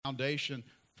Foundation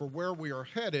for where we are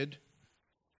headed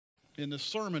in this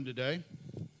sermon today.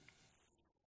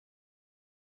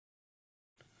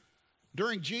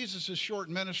 During Jesus' short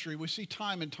ministry, we see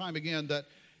time and time again that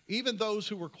even those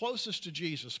who were closest to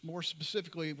Jesus, more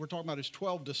specifically, we're talking about his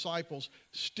 12 disciples,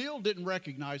 still didn't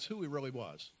recognize who he really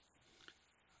was.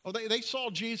 Oh, they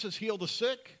saw Jesus heal the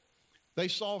sick. They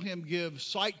saw him give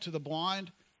sight to the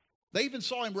blind. They even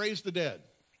saw him raise the dead.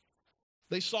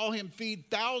 They saw him feed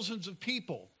thousands of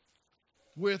people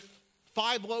with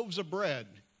 5 loaves of bread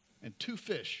and 2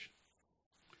 fish.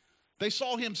 They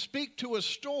saw him speak to a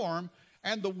storm,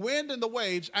 and the wind and the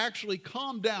waves actually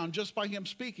calmed down just by him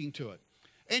speaking to it.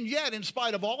 And yet, in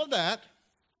spite of all of that,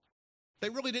 they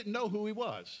really didn't know who he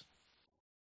was.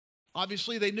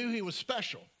 Obviously, they knew he was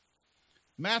special.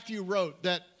 Matthew wrote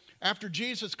that after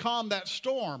Jesus calmed that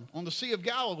storm on the Sea of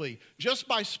Galilee, just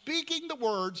by speaking the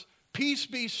words, "Peace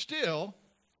be still,"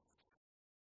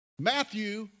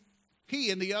 Matthew,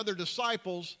 he and the other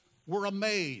disciples were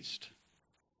amazed.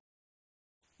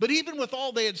 But even with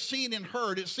all they had seen and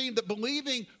heard, it seemed that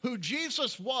believing who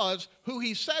Jesus was, who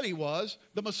he said he was,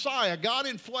 the Messiah, God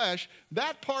in flesh,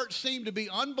 that part seemed to be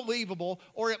unbelievable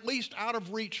or at least out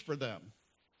of reach for them.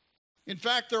 In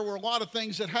fact, there were a lot of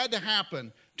things that had to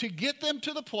happen to get them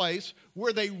to the place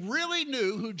where they really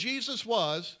knew who Jesus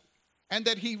was and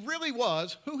that he really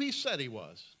was who he said he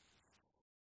was.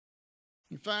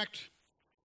 In fact,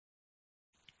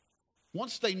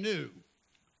 once they knew,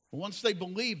 once they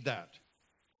believed that,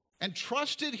 and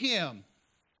trusted him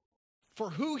for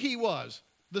who he was,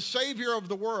 the Savior of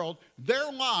the world,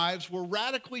 their lives were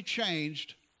radically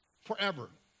changed forever.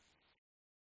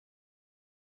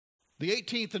 The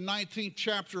 18th and 19th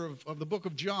chapter of the book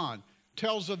of John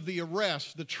tells of the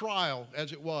arrest, the trial,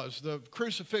 as it was, the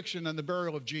crucifixion and the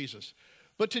burial of Jesus.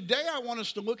 But today I want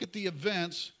us to look at the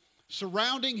events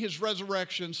surrounding his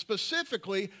resurrection,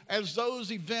 specifically as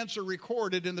those events are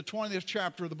recorded in the 20th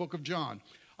chapter of the book of John.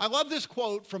 I love this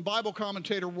quote from Bible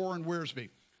commentator Warren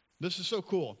Wiersbe. This is so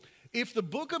cool. If the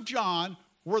book of John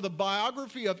were the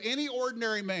biography of any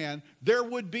ordinary man, there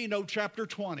would be no chapter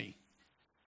 20.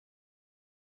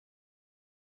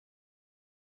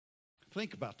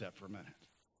 Think about that for a minute.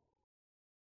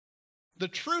 The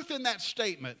truth in that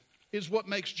statement is what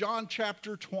makes John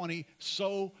chapter 20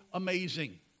 so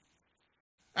amazing.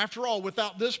 After all,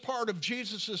 without this part of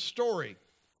Jesus' story,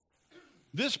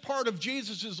 this part of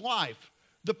Jesus' life,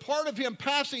 the part of him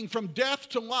passing from death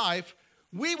to life,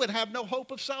 we would have no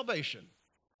hope of salvation.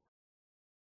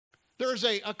 There's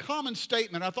a common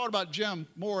statement. I thought about Jim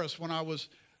Morris when I was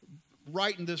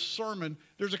writing this sermon.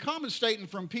 There's a common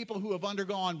statement from people who have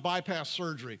undergone bypass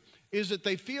surgery, is that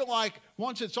they feel like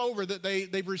once it's over that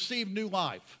they've received new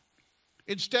life.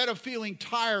 Instead of feeling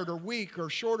tired or weak or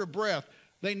short of breath,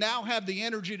 they now have the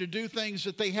energy to do things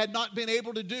that they had not been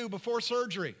able to do before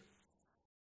surgery.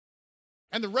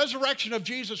 And the resurrection of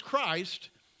Jesus Christ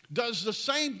does the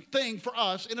same thing for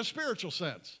us in a spiritual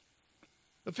sense.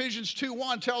 Ephesians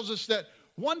 2:1 tells us that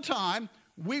one time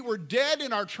we were dead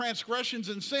in our transgressions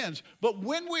and sins, but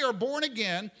when we are born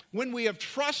again, when we have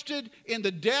trusted in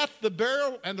the death, the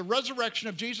burial, and the resurrection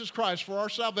of Jesus Christ for our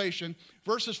salvation,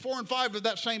 verses 4 and 5 of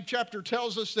that same chapter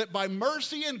tells us that by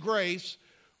mercy and grace,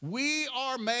 we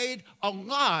are made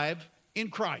alive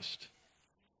in Christ.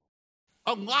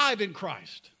 Alive in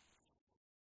Christ.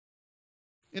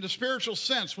 In a spiritual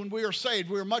sense, when we are saved,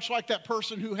 we are much like that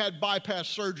person who had bypass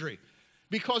surgery.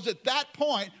 Because at that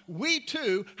point, we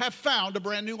too have found a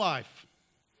brand new life.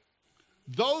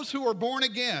 Those who are born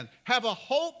again have a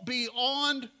hope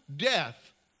beyond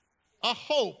death, a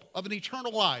hope of an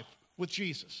eternal life with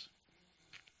Jesus.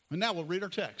 And now we'll read our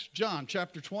text. John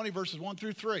chapter 20, verses 1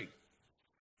 through 3.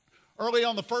 Early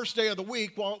on the first day of the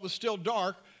week, while it was still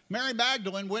dark, Mary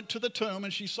Magdalene went to the tomb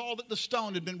and she saw that the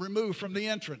stone had been removed from the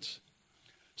entrance.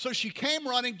 So she came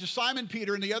running to Simon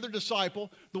Peter and the other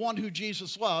disciple, the one who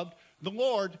Jesus loved.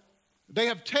 They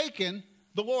have taken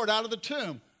the Lord out of the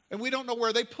tomb, and we don't know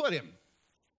where they put him.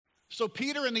 So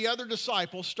Peter and the other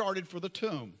disciple started for the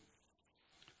tomb.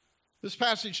 This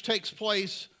passage takes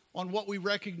place on what we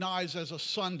recognize as a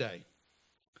Sunday.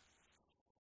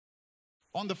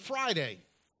 On the Friday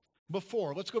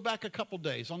before, let's go back a couple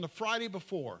days. On the Friday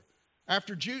before,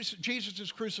 after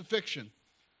Jesus' crucifixion,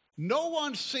 no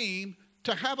one seemed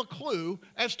to have a clue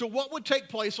as to what would take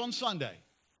place on Sunday.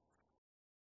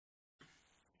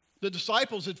 The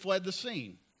disciples had fled the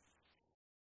scene.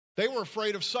 They were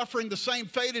afraid of suffering the same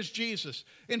fate as Jesus.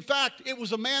 In fact, it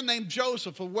was a man named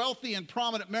Joseph, a wealthy and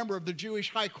prominent member of the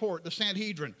Jewish high court, the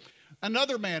Sanhedrin.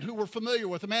 Another man who we're familiar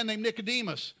with, a man named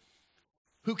Nicodemus,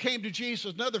 who came to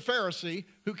Jesus, another Pharisee,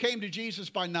 who came to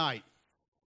Jesus by night.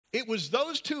 It was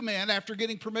those two men, after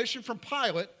getting permission from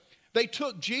Pilate, they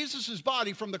took Jesus'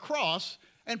 body from the cross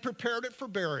and prepared it for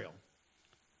burial.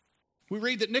 We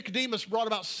read that Nicodemus brought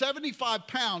about 75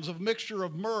 pounds of mixture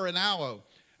of myrrh and aloe,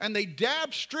 and they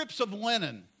dabbed strips of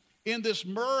linen in this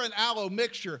myrrh and aloe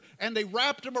mixture, and they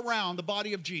wrapped them around the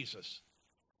body of Jesus.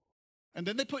 And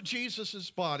then they put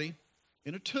Jesus' body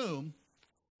in a tomb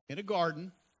in a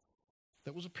garden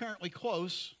that was apparently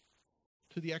close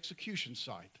to the execution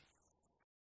site.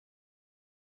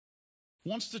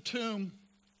 Once the tomb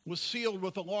was sealed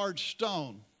with a large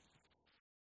stone,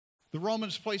 the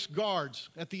Romans placed guards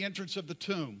at the entrance of the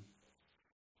tomb.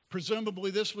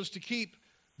 Presumably this was to keep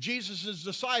Jesus'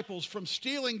 disciples from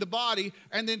stealing the body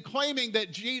and then claiming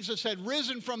that Jesus had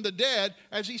risen from the dead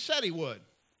as he said he would.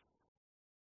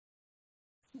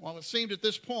 Well, it seemed at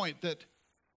this point that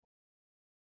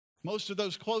most of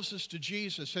those closest to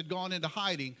Jesus had gone into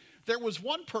hiding. There was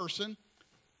one person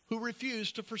who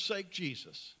refused to forsake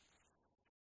Jesus.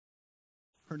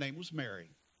 Her name was Mary.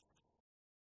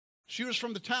 She was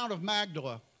from the town of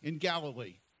Magdala in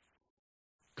Galilee,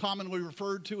 commonly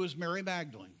referred to as Mary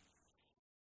Magdalene.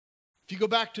 If you go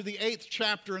back to the 8th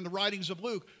chapter in the writings of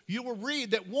Luke, you will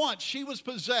read that once she was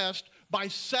possessed by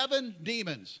 7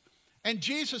 demons. And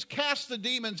Jesus cast the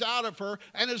demons out of her,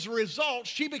 and as a result,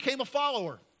 she became a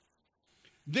follower.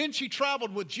 Then she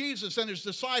traveled with Jesus and his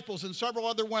disciples and several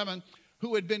other women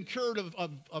who had been cured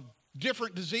of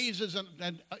different diseases,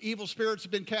 and evil spirits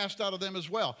had been cast out of them as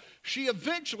well. She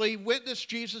eventually witnessed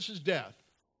Jesus' death.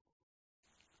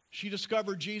 She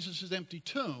discovered Jesus' empty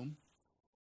tomb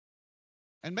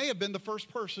and may have been the first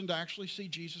person to actually see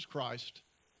Jesus Christ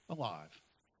alive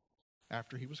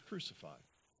after he was crucified.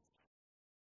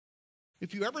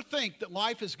 If you ever think that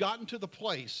life has gotten to the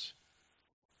place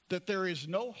that there is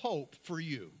no hope for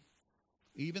you,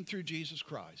 even through Jesus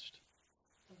Christ,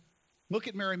 look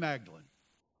at Mary Magdalene.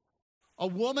 A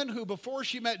woman who before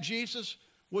she met Jesus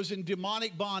was in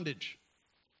demonic bondage.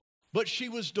 But she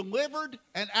was delivered,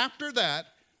 and after that,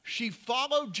 she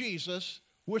followed Jesus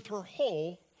with her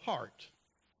whole heart.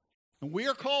 And we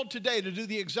are called today to do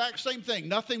the exact same thing.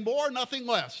 Nothing more, nothing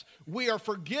less. We are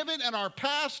forgiven, and our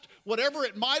past, whatever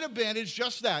it might have been, is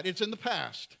just that. It's in the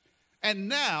past. And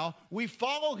now we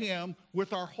follow him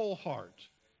with our whole heart.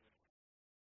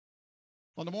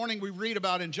 On the morning we read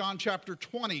about in John chapter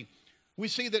 20, we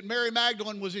see that Mary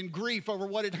Magdalene was in grief over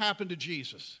what had happened to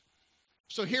Jesus.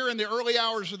 So here in the early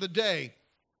hours of the day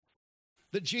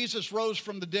that Jesus rose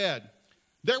from the dead,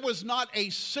 there was not a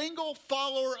single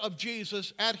follower of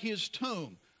Jesus at his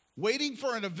tomb waiting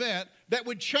for an event that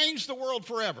would change the world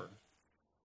forever.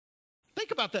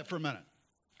 Think about that for a minute.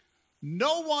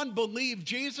 No one believed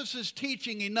Jesus'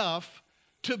 teaching enough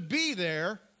to be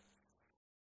there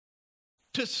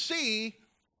to see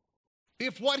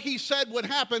if what he said would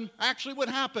happen actually would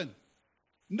happen.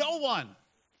 No one.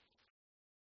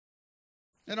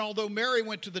 And although Mary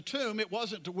went to the tomb, it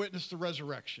wasn't to witness the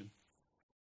resurrection.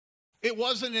 It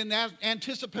wasn't in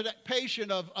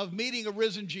anticipation of meeting a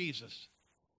risen Jesus.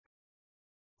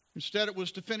 Instead, it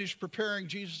was to finish preparing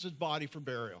Jesus' body for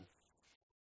burial.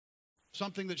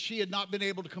 Something that she had not been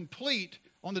able to complete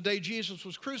on the day Jesus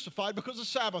was crucified because the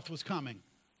Sabbath was coming.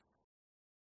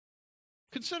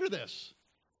 Consider this.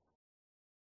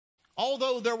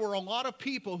 Although there were a lot of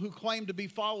people who claimed to be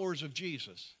followers of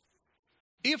Jesus,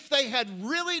 if they had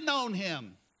really known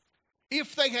him,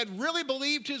 if they had really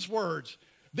believed his words,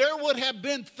 there would have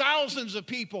been thousands of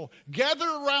people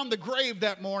gathered around the grave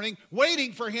that morning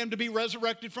waiting for him to be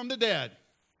resurrected from the dead.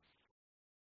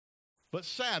 But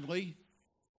sadly,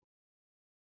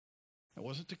 that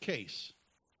wasn't the case.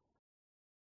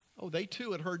 Oh, they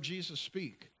too had heard Jesus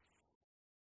speak.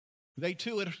 They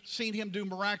too had seen him do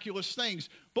miraculous things.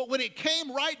 But when it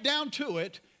came right down to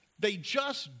it, they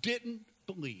just didn't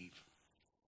believe.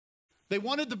 They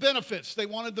wanted the benefits. They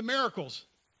wanted the miracles.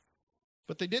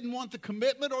 But they didn't want the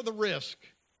commitment or the risk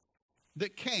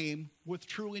that came with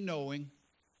truly knowing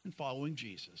and following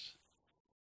Jesus.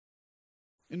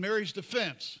 In Mary's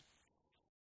defense,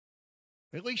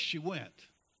 at least she went.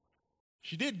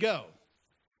 She did go.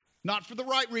 Not for the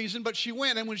right reason, but she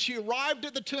went. And when she arrived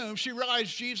at the tomb, she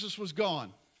realized Jesus was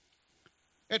gone.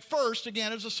 At first,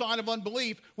 again, as a sign of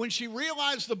unbelief, when she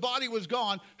realized the body was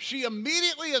gone, she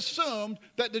immediately assumed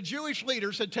that the Jewish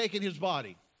leaders had taken his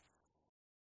body.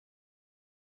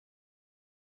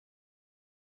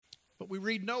 But we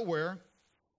read nowhere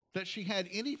that she had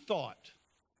any thought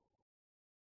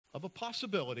of a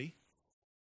possibility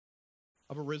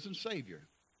of a risen Savior.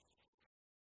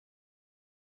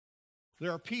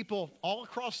 There are people all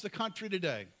across the country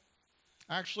today,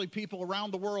 actually people around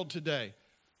the world today,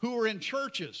 who are in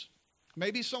churches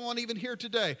maybe someone even here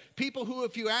today, people who,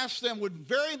 if you ask them, would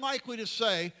very likely to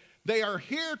say they are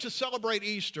here to celebrate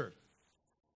Easter,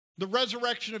 the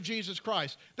resurrection of Jesus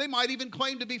Christ. They might even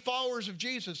claim to be followers of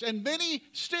Jesus. And many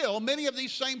of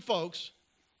these same folks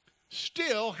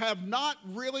still have not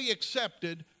really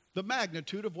accepted the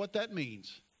magnitude of what that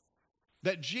means,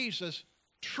 that Jesus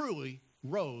truly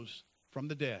rose from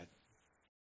the dead.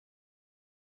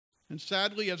 And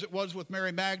sadly, as it was with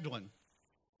Mary Magdalene,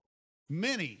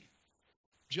 many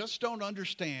just don't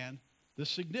understand the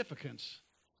significance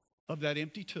of that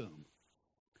empty tomb.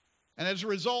 And as a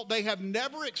result, they have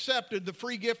never accepted the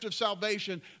free gift of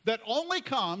salvation that only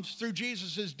comes through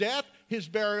Jesus' death, his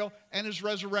burial, and his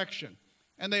resurrection.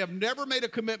 And they have never made a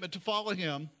commitment to follow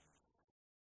him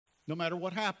no matter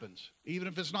what happens. Even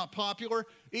if it's not popular,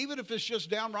 even if it's just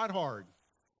downright hard.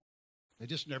 They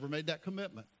just never made that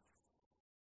commitment.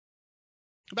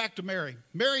 Back to Mary.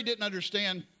 Mary didn't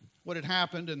understand what had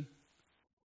happened, and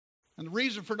the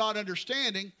reason for not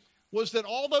understanding was that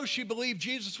although she believed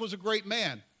Jesus was a great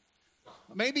man,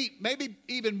 maybe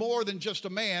even more than just a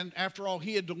man, after all,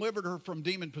 he had delivered her from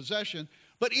demon possession,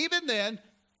 but even then,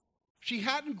 she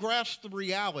hadn't grasped the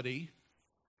reality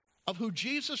of who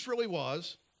Jesus really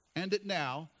was and that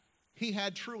now he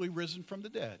had truly risen from the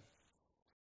dead.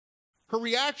 Her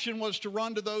reaction was to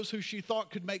run to those who she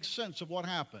thought could make sense of what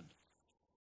happened.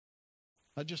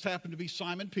 That just happened to be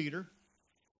Simon Peter.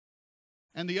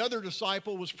 And the other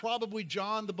disciple was probably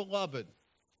John the Beloved,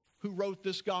 who wrote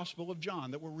this Gospel of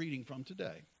John that we're reading from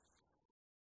today.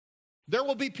 There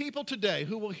will be people today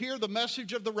who will hear the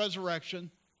message of the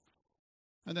resurrection,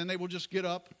 and then they will just get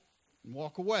up and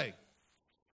walk away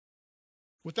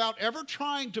without ever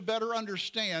trying to better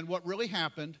understand what really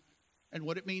happened and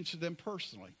what it means to them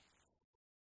personally.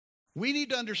 We need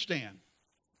to understand,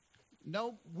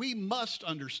 no, we must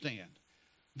understand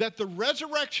that the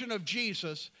resurrection of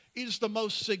Jesus is the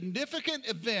most significant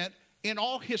event in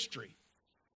all history.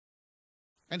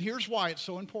 And here's why it's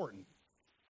so important.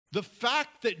 The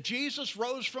fact that Jesus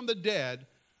rose from the dead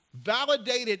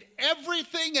validated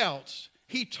everything else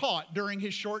he taught during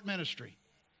his short ministry.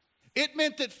 It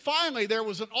meant that finally there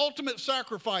was an ultimate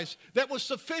sacrifice that was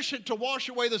sufficient to wash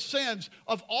away the sins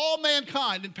of all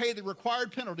mankind and pay the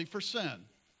required penalty for sin.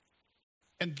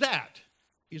 And that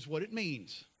is what it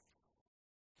means.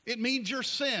 It means your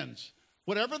sins,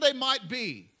 whatever they might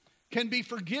be, can be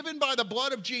forgiven by the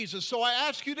blood of Jesus. So I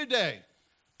ask you today,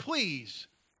 please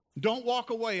don't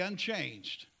walk away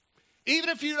unchanged. Even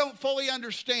if you don't fully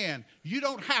understand, you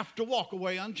don't have to walk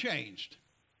away unchanged.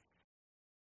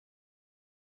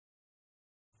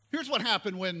 Here's what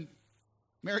happened when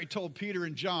Mary told Peter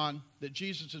and John that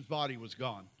Jesus' body was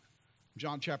gone.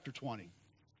 John chapter 20.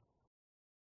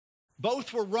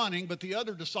 Both were running, but the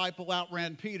other disciple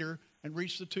outran Peter and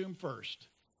reached the tomb first.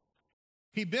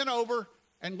 He bent over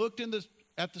and looked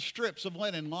at the strips of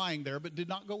linen lying there, but did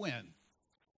not go in.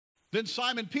 Then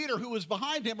Simon Peter, who was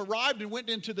behind him, arrived and went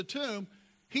into the tomb.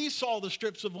 He saw the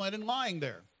strips of linen lying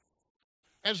there,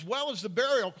 as well as the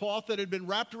burial cloth that had been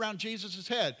wrapped around Jesus'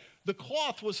 head. The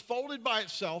cloth was folded by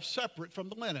itself, separate from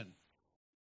the linen.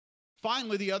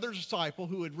 Finally, the other disciple,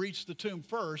 who had reached the tomb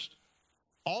first,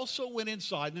 also went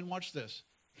inside, and then watch this.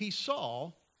 He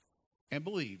saw and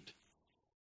believed.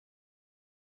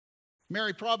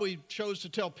 Mary probably chose to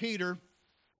tell Peter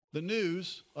the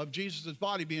news of Jesus'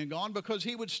 body being gone because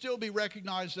he would still be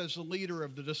recognized as the leader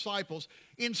of the disciples,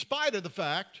 in spite of the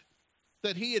fact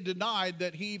that he had denied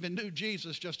that he even knew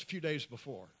Jesus just a few days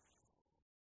before.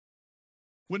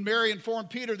 When Mary informed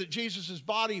Peter that Jesus'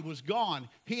 body was gone,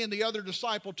 he and the other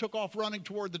disciple took off running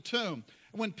toward the tomb.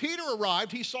 When Peter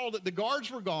arrived, he saw that the guards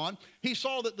were gone. He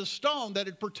saw that the stone that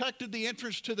had protected the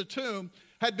entrance to the tomb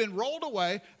had been rolled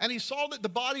away, and he saw that the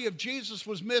body of Jesus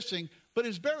was missing, but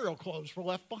his burial clothes were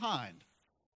left behind.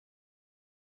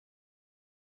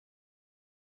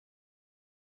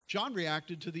 John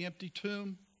reacted to the empty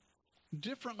tomb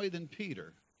differently than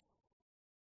Peter.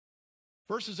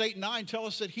 Verses 8 and 9 tell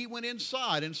us that he went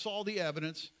inside and saw the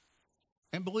evidence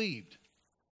and believed.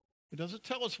 It doesn't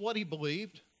tell us what he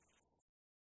believed.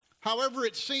 However,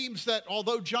 it seems that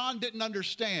although John didn't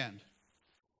understand,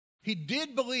 he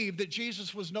did believe that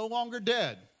Jesus was no longer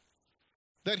dead,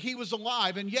 that he was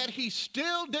alive, and yet he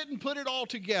still didn't put it all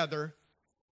together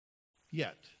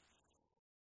yet.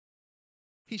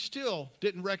 He still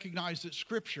didn't recognize that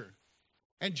Scripture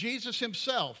and Jesus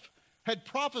himself had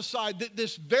prophesied that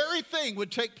this very thing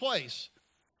would take place.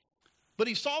 But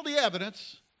he saw the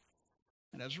evidence,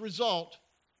 and as a result,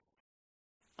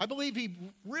 I believe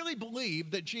he really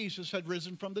believed that Jesus had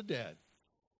risen from the dead.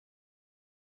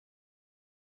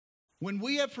 When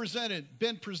we have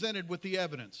been presented with the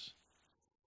evidence,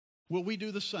 will we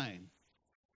do the same?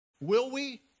 Will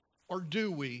we or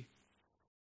do we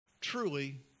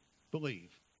truly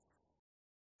believe?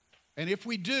 And if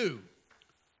we do,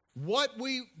 what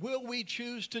will we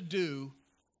choose to do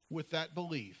with that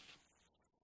belief?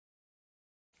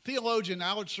 Theologian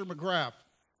Alistair McGrath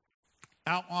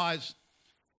outlines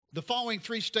the following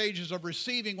 3 stages of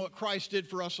receiving what Christ did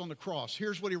for us on the cross.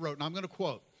 Here's what he wrote, and I'm going to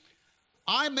quote.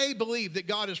 I may believe that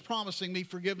God is promising me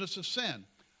forgiveness of sin.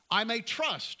 I may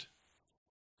trust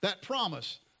that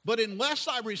promise, but unless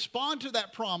I respond to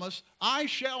that promise, I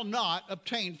shall not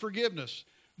obtain forgiveness.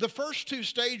 The first 2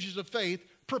 stages of faith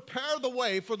prepare the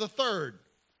way for the third.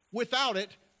 Without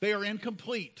it, they are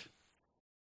incomplete.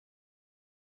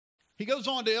 He goes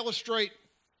on to illustrate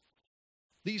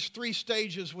these 3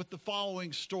 stages with the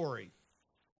following story.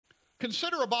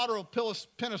 Consider a bottle of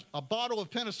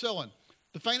penicillin,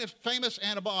 the famous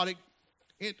antibiotic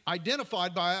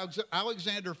identified by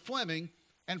Alexander Fleming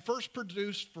and first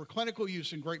produced for clinical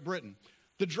use in Great Britain.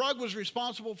 The drug was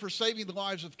responsible for saving the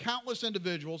lives of countless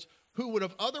individuals who would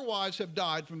have otherwise have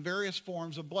died from various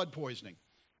forms of blood poisoning.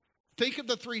 Think of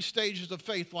the 3 stages of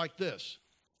faith like this.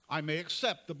 I may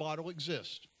accept the bottle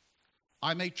exists.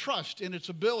 I may trust in its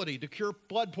ability to cure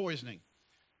blood poisoning.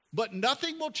 But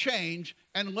nothing will change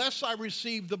unless I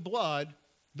receive the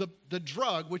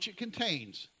drug which it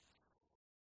contains.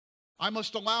 I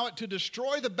must allow it to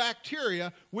destroy the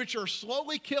bacteria which are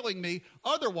slowly killing me.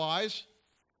 Otherwise,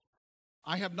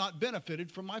 I have not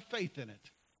benefited from my faith in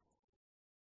it.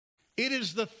 It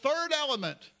is the third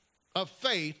element of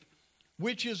faith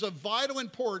which is of vital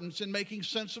importance in making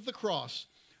sense of the cross.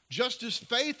 Just as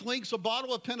faith links a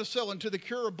bottle of penicillin to the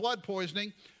cure of blood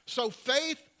poisoning, so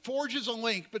faith forges a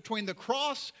link between the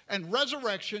cross and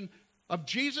resurrection of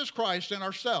Jesus Christ and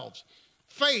ourselves.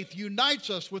 Faith unites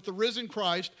us with the risen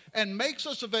Christ and makes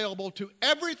us available to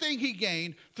everything he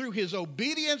gained through his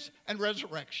obedience and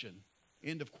resurrection.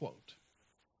 End of quote.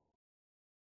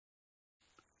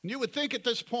 And you would think at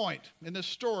this point in this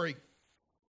story,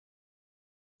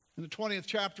 in the 20th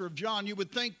chapter of John, you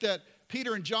would think that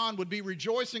Peter and John would be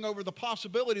rejoicing over the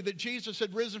possibility that Jesus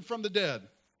had risen from the dead,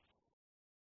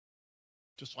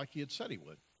 just like he had said he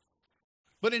would.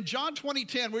 But in John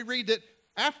 20:10, we read that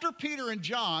after Peter and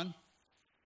John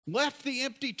left the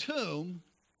empty tomb,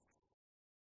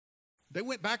 they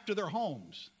went back to their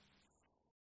homes.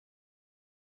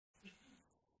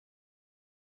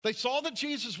 They saw that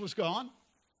Jesus was gone.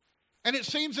 And it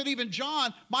seems that even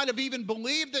John might have even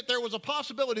believed that there was a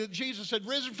possibility that Jesus had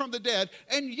risen from the dead,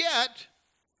 and yet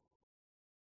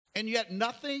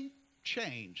nothing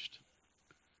changed.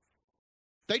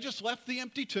 They just left the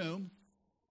empty tomb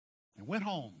and went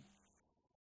home.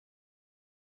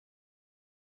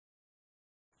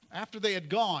 After they had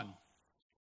gone,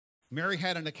 Mary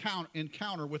had an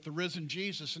encounter with the risen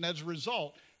Jesus, and as a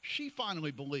result, she finally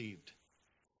believed.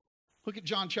 Look at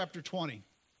John chapter 20.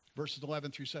 Verses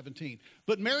 11 through 17.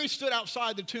 But Mary stood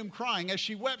outside the tomb crying. As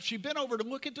she wept, she bent over to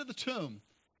look into the tomb.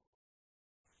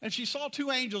 And she saw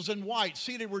 2 angels in white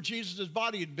seated where Jesus'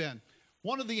 body had been.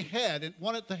 One at the head and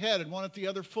one at the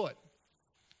other foot.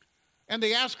 And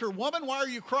they asked her, Woman, why are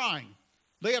you crying?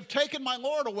 They have taken my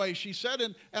Lord away, she said,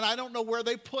 and I don't know where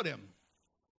they put him.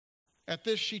 At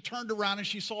this, she turned around and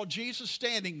she saw Jesus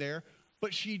standing there,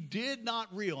 but she did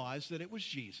not realize that it was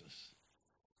Jesus.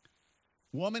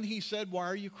 Woman, he said, why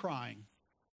are you crying?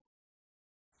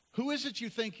 Who is it you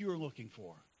think you are looking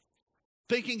for?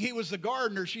 Thinking he was the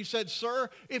gardener, she said, Sir,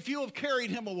 if you have carried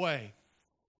him away,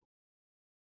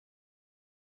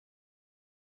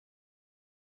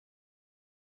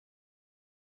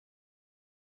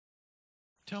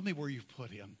 tell me where you've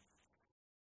put him,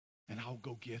 and I'll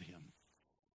go get him.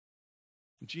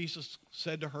 And Jesus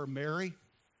said to her, Mary.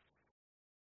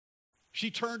 She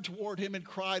turned toward him and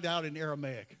cried out in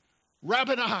Aramaic,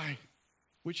 Rabboni,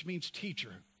 which means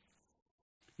teacher.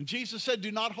 And Jesus said,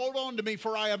 Do not hold on to me,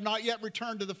 for I have not yet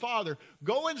returned to the Father.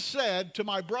 Go instead to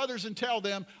my brothers and tell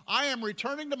them, I am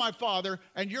returning to my Father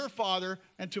and your Father,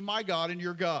 and to my God and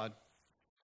your God.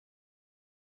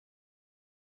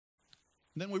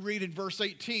 And then we read in verse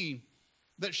 18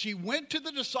 that she went to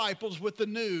the disciples with the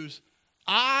news,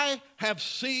 I have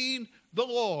seen the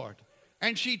Lord.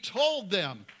 And she told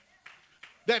them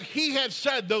that he had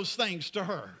said those things to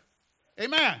her.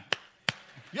 Amen.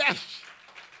 Yes.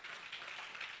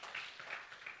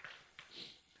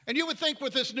 And you would think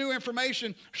with this new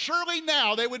information, surely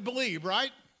now they would believe,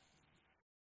 right?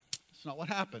 That's not what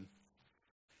happened.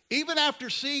 Even after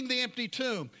seeing the empty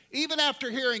tomb, even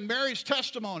after hearing Mary's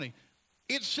testimony,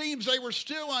 it seems they were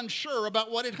still unsure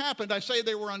about what had happened. I say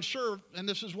they were unsure, and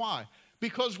this is why.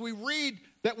 Because we read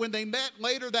that when they met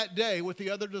later that day with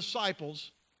the other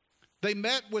disciples, they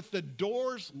met with the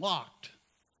doors locked.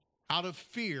 out of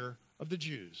fear of the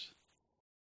Jews.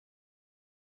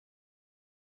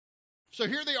 So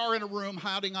here they are in a room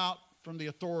hiding out from the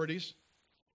authorities.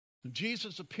 And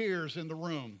Jesus appears in the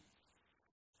room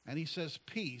and he says,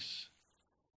 "Peace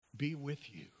be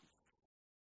with you."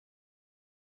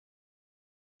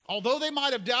 Although they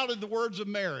might have doubted the words of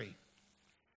Mary,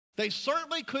 they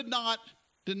certainly could not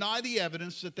deny the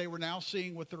evidence that they were now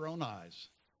seeing with their own eyes.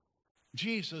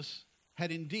 Jesus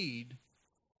had indeed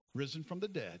risen from the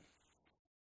dead.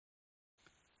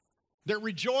 Their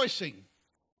rejoicing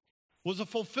was a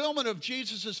fulfillment of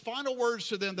Jesus' final words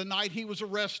to them the night he was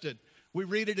arrested. We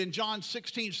read it in John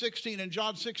 16:16 and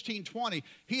John 16:20.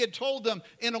 He had told them,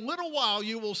 "In a little while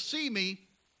you will see me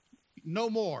no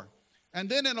more. And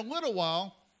then in a little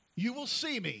while you will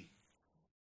see me.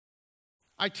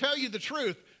 I tell you the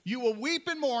truth, you will weep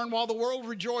and mourn while the world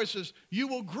rejoices. You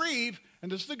will grieve,"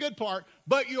 and this is the good part,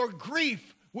 "but your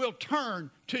grief will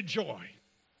turn to joy."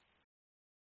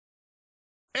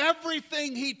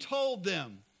 Everything he told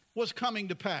them was coming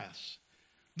to pass.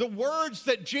 The words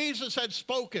that Jesus had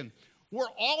spoken were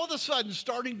all of a sudden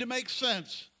starting to make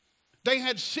sense. They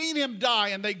had seen him die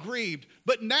and they grieved.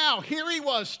 But now here he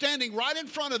was standing right in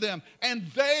front of them and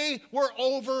they were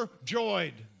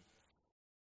overjoyed.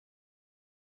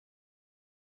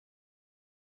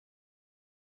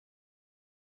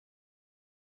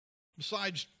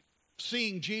 Besides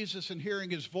seeing Jesus and hearing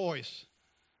his voice,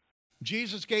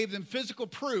 Jesus gave them physical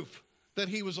proof that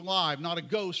he was alive, not a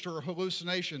ghost or a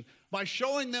hallucination, by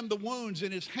showing them the wounds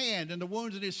in his hand and the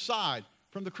wounds in his side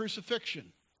from the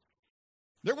crucifixion.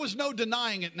 There was no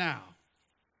denying it now.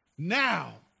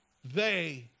 Now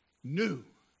they knew.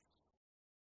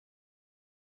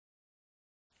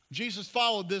 Jesus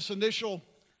followed this initial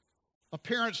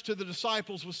appearance to the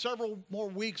disciples with several more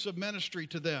weeks of ministry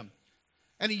to them.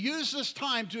 And he used this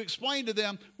time to explain to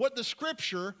them what the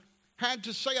scripture had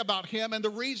to say about him and the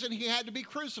reason he had to be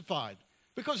crucified.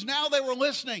 Because now they were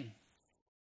listening.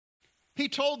 He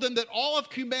told them that all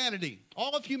of humanity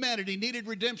needed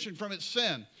redemption from its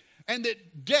sin. And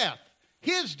that death,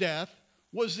 his death,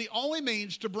 was the only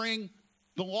means to bring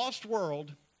the lost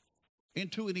world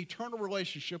into an eternal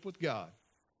relationship with God.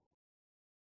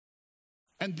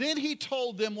 And then he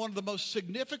told them one of the most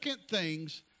significant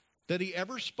things that he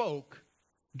ever spoke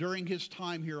during his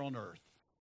time here on earth.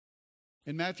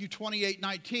 In Matthew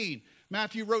 28:19,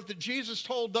 Matthew wrote that Jesus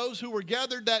told those who were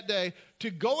gathered that day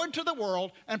to go into the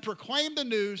world and proclaim the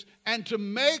news and to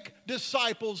make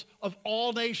disciples of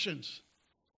all nations.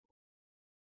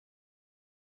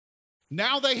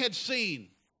 Now they had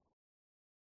seen.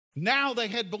 Now they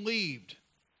had believed.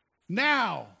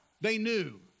 Now they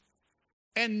knew.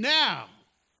 And now,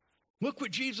 look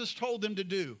what Jesus told them to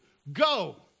do.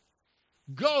 Go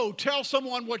tell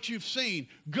someone what you've seen.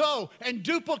 Go and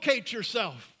duplicate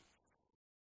yourself.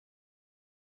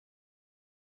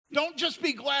 Don't just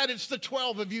be glad it's the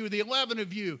 12 of you, the 11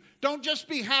 of you. Don't just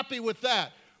be happy with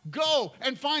that. Go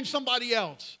and find somebody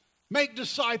else. Make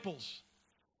disciples.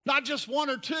 Not just one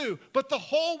or two, but the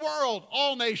whole world,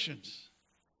 all nations.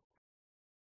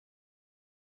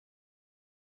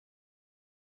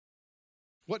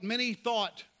 What many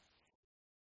thought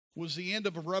was the end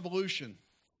of a revolution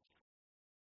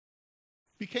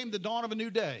became the dawn of a new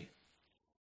day.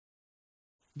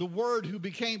 The Word who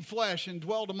became flesh and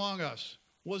dwelt among us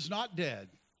was not dead.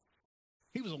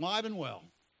 He was alive and well.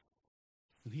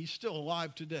 And he's still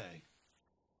alive today.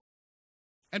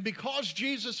 And because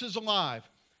Jesus is alive,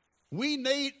 we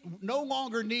no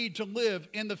longer need to live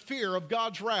in the fear of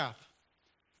God's wrath.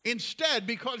 Instead,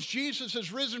 because Jesus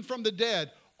has risen from the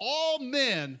dead, all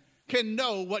men can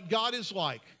know what God is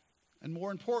like. And more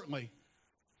importantly,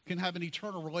 can have an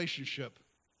eternal relationship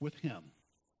with him.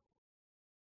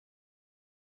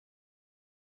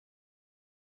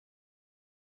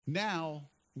 Now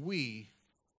we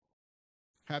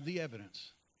have the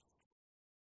evidence.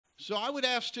 So I would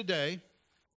ask today,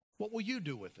 what will you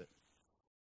do with it?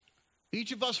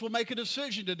 Each of us will make a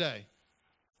decision today.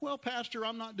 Well, Pastor,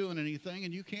 I'm not doing anything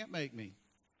and you can't make me.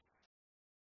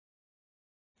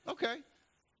 Okay.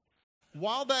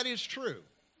 While that is true,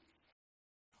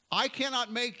 I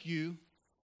cannot make you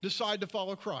decide to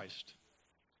follow Christ.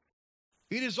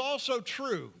 It is also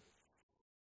true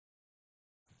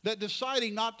that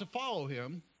deciding not to follow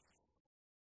him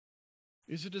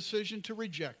is a decision to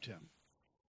reject him.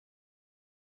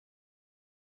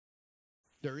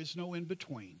 There is no in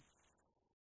between.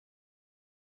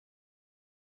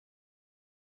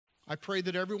 I pray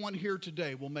that everyone here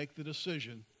today will make the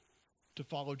decision to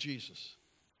follow Jesus.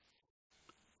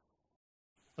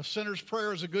 A sinner's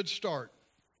prayer is a good start,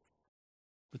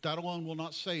 but that alone will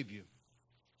not save you.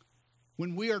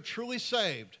 When we are truly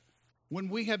saved, when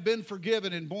we have been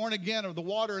forgiven and born again of the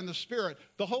water and the Spirit,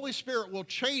 the Holy Spirit will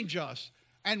change us,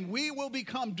 and we will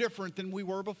become different than we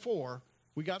were before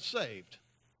we got saved.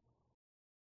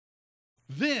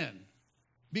 Then,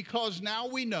 because now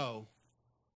we know,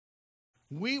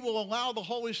 we will allow the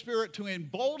Holy Spirit to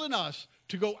embolden us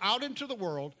to go out into the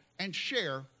world and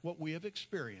share what we have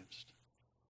experienced.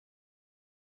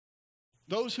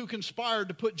 Those who conspired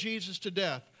to put Jesus to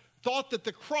death thought that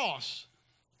the cross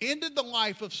ended the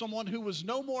life of someone who was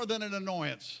no more than an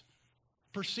annoyance,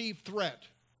 perceived threat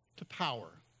to power.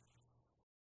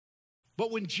 But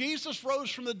when Jesus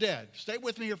rose from the dead, stay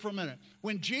with me here for a minute.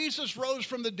 When Jesus rose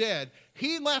from the dead,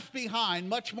 he left behind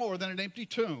much more than an empty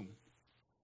tomb.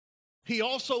 He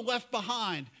also left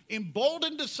behind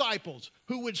emboldened disciples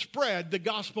who would spread the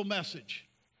gospel message.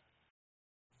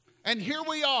 And here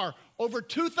we are, over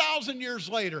 2,000 years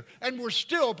later, and we're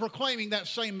still proclaiming that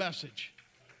same message.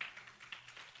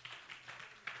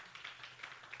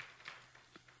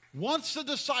 Once the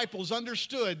disciples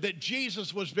understood that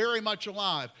Jesus was very much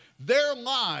alive, their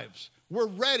lives were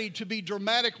ready to be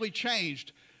dramatically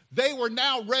changed. They were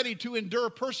now ready to endure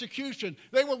persecution.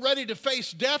 They were ready to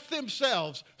face death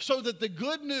themselves so that the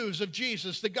good news of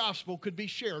Jesus, the gospel, could be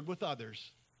shared with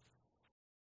others.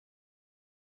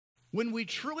 When we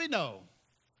truly know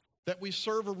that we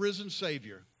serve a risen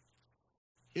Savior,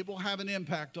 it will have an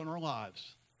impact on our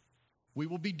lives. We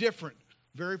will be different.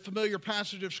 Very familiar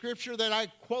passage of Scripture that I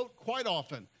quote quite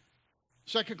often.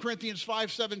 2 Corinthians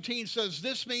 5:17 says,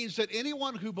 "This means that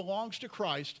anyone who belongs to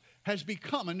Christ has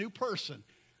become a new person.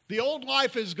 The old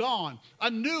life is gone.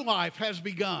 A new life has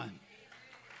begun."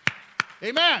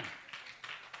 Amen.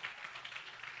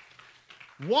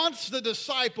 Once the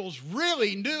disciples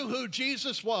really knew who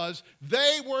Jesus was,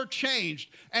 they were changed.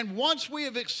 And once we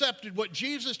have accepted what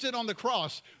Jesus did on the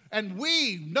cross, and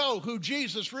we know who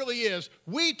Jesus really is,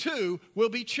 we too will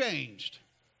be changed.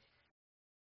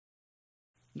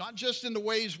 Not just in the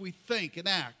ways we think and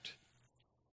act,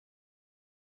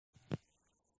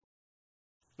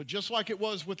 but just like it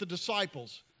was with the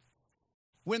disciples.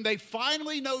 When they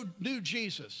finally knew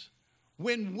Jesus,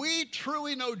 when we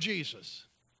truly know Jesus,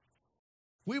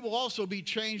 we will also be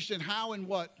changed in how and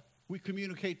what we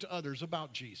communicate to others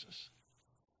about Jesus.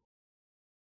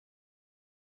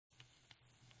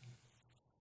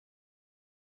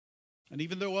 And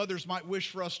even though others might wish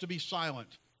for us to be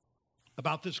silent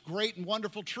about this great and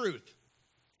wonderful truth,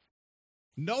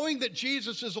 knowing that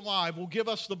Jesus is alive will give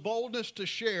us the boldness to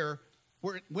share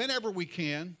whenever we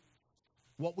can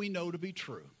what we know to be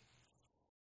true.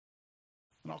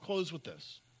 And I'll close with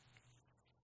this.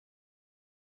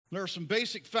 There are some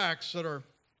basic facts that are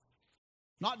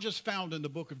not just found in the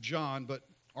book of John, but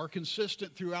are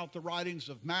consistent throughout the writings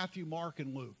of Matthew, Mark,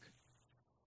 and Luke.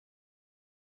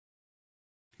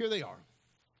 Here they are.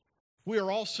 We are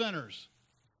all sinners.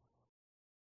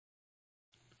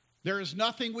 There is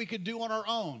nothing we could do on our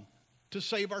own to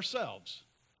save ourselves.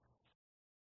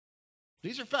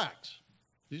 These are facts.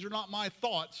 These are not my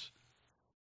thoughts.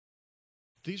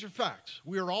 These are facts.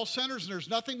 We are all sinners, and there's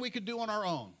nothing we could do on our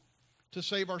own to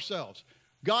save ourselves.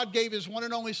 God gave his one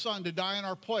and only Son to die in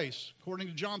our place, according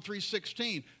to John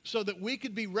 3:16, so that we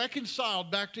could be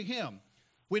reconciled back to him.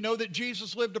 We know that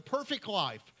Jesus lived a perfect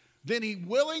life. Then he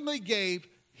willingly gave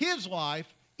his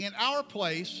life in our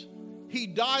place. He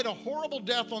died a horrible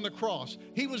death on the cross.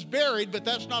 He was buried, but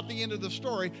that's not the end of the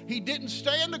story. He didn't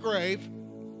stay in the grave.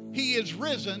 He is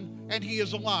risen, and he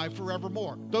is alive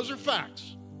forevermore. Those are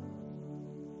facts.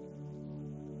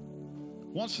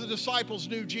 Once the disciples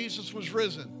knew Jesus was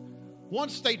risen,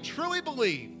 once they truly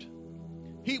believed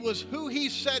he was who he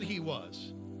said he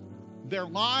was, their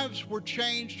lives were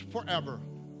changed forever.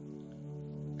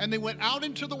 And they went out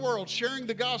into the world sharing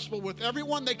the gospel with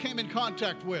everyone they came in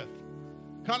contact with.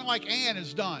 Kind of like Ann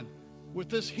has done with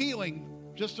this healing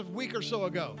just a week or so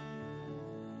ago.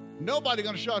 Nobody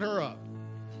going to shut her up.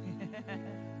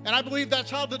 And I believe that's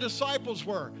how the disciples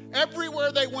were.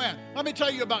 Everywhere they went. Let me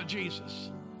tell you about Jesus.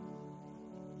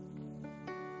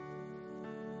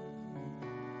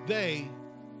 They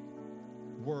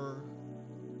were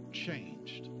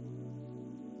changed.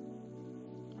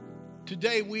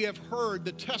 Today we have heard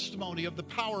the testimony of the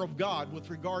power of God with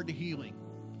regard to healing.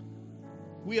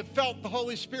 We have felt the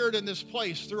Holy Spirit in this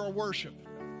place through our worship.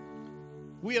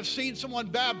 We have seen someone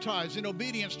baptized in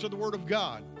obedience to the Word of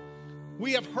God.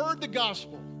 We have heard the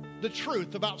gospel, the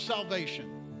truth about salvation.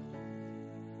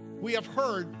 We have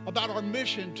heard about our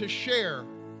mission to share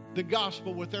the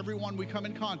gospel with everyone we come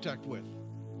in contact with.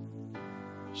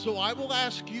 So I will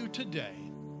ask you today,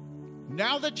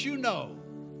 now that you know,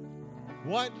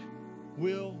 what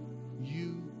will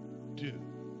you do?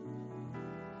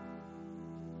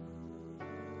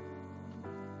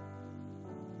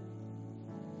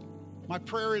 My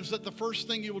prayer is that the first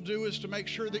thing you will do is to make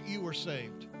sure that you are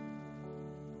saved.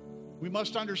 We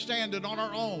must understand that on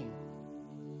our own,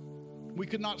 we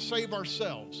could not save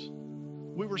ourselves.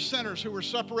 We were sinners who were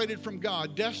separated from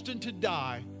God, destined to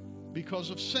die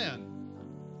because of sin.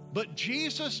 But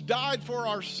Jesus died for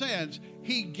our sins.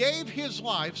 He gave his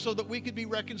life so that we could be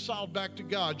reconciled back to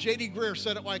God. J.D. Greear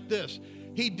said it like this: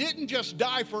 he didn't just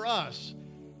die for us,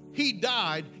 he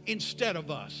died instead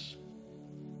of us.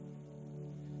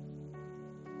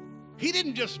 He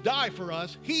didn't just die for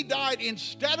us, he died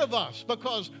instead of us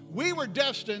because we were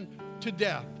destined to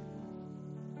death.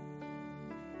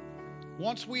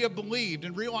 Once we have believed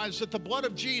and realized that the blood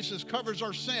of Jesus covers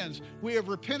our sins, we have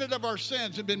repented of our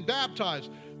sins and been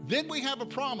baptized, then we have a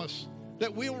promise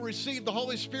that we will receive the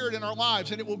Holy Spirit in our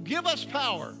lives, and it will give us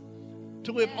power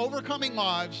to live overcoming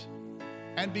lives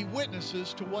and be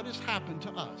witnesses to what has happened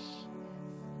to us.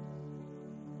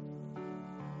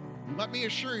 And let me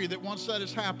assure you that once that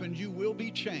has happened, you will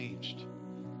be changed.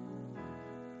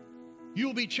 You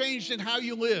will be changed in how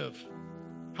you live,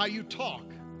 how you talk,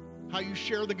 how you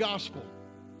share the gospel.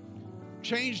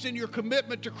 Changed in your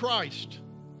commitment to Christ.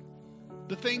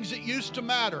 The things that used to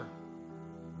matter,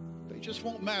 they just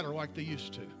won't matter like they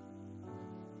used to.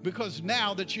 Because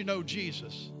now that you know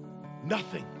Jesus,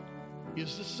 nothing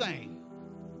is the same.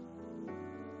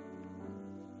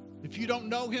 If you don't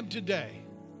know him today,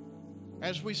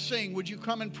 as we sing, would you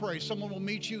come and pray? Someone will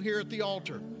meet you here at the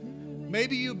altar.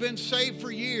 Maybe you've been saved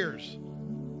for years,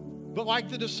 but like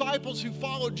the disciples who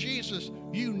followed Jesus,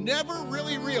 you never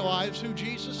really realized who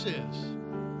Jesus is.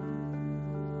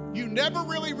 You never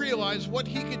really realized what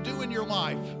he could do in your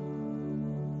life.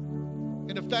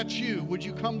 And if that's you, would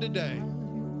you come today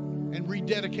and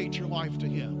rededicate your life to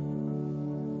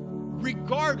him?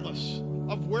 Regardless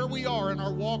of where we are in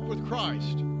our walk with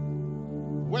Christ,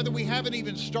 whether we haven't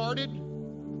even started,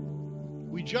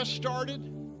 we just started,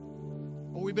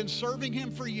 or we've been serving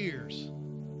him for years,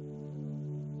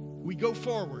 we go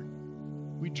forward,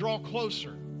 we draw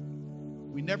closer,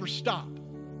 we never stop.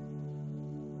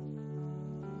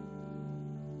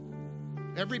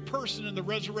 Every person in the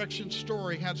resurrection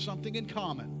story had something in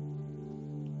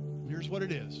common. Here's what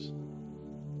it is.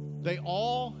 They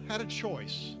all had a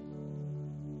choice.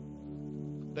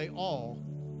 They all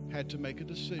had to make a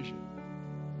decision.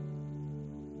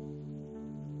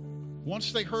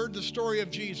 Once they heard the story of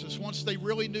Jesus, once they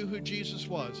really knew who Jesus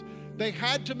was, they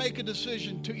had to make a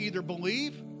decision to either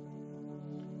believe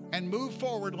and move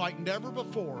forward like never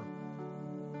before,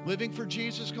 living for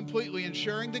Jesus completely and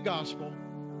sharing the gospel,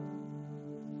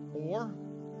 or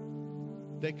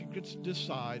they could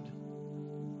decide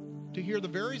to hear the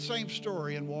very same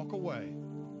story and walk away.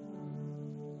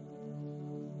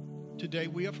 Today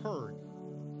we have heard.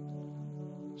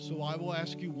 So I will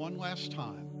ask you one last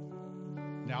time,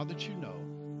 now that you know,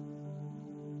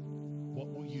 what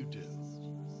will you do?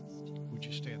 Would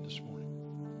you stand this morning?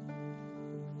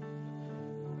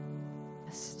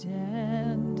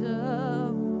 Stand